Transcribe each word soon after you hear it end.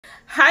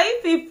Hi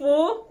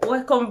people,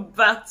 welcome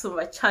back to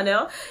my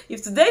channel.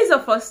 If today is your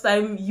first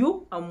time,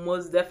 you are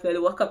most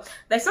definitely welcome.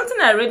 There's something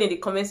I read in the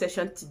comment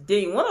section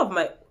today in one of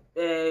my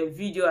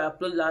video I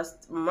uploaded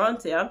last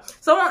month.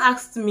 Someone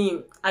asked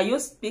me, are you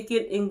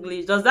speaking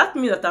English? Does that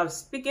mean that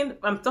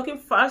I'm talking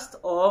fast,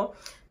 or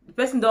the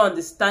person don't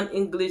understand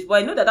English?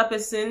 But I know that that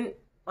person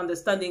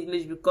understand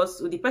English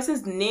because with the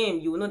person's name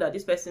you will know that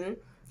this person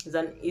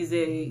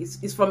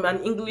is from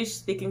an English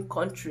speaking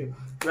country,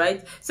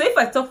 right? So if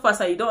I talk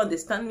fast and you don't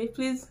understand me,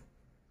 please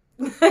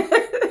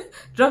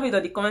drop it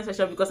on the comment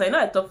section, because I know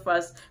I talk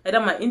fast, either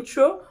my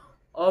intro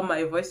or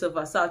my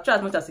voiceover. So I'll try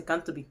as much as I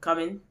can to be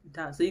calming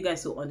down so you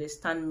guys will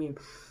understand me.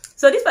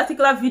 So this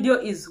particular video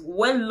is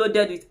well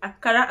loaded with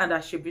Ankara and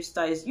Asoebi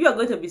styles. You are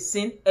going to be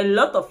seeing a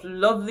lot of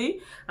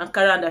lovely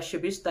Ankara and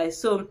Asoebi styles.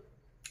 So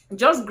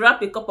just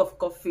grab a cup of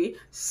coffee,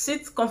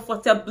 sit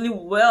comfortably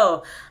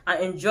well,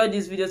 and enjoy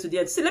this video to the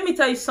end. See, let me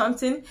tell you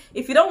something.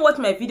 If you don't watch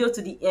my video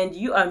to the end,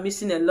 you are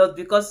missing a lot,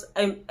 because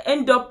I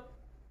don't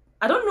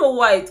know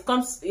why it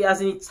comes,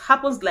 as in it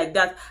happens like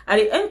that. At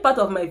the end part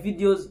of my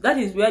videos, that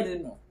is where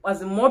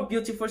the more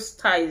beautiful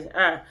styles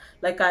are.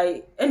 Like,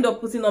 I end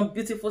up putting on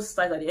beautiful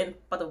styles at the end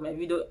part of my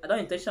video. I don't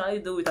intentionally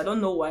do it. I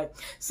don't know why.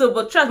 So,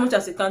 but try as much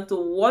as you can to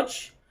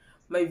watch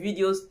my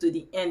videos to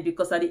the end,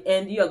 because at the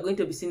end you are going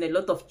to be seeing a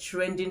lot of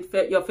trending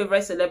your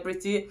favorite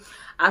celebrity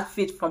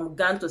outfit, from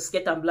gown to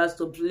skirt and blouse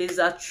to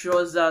blazer,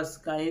 trousers,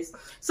 guys.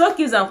 So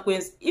kings and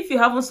queens, if you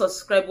haven't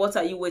subscribed, what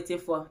are you waiting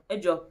for?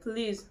 Ejo,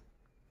 please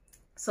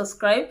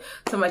subscribe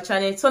to my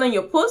channel, turn on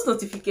your post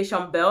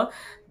notification bell.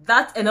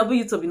 That enable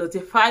you to be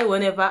notified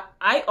whenever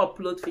I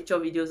upload future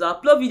videos. I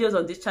upload videos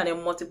on this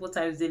channel multiple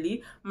times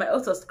daily. My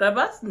old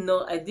subscribers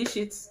know I dish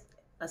it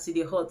as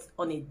it hot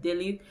on a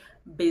daily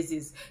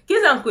basis.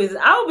 Kids and queens,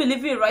 I will be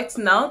leaving right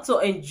now to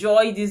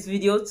enjoy this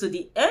video to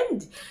the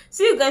end.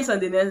 See you guys on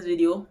the next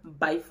video.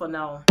 Bye for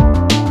now.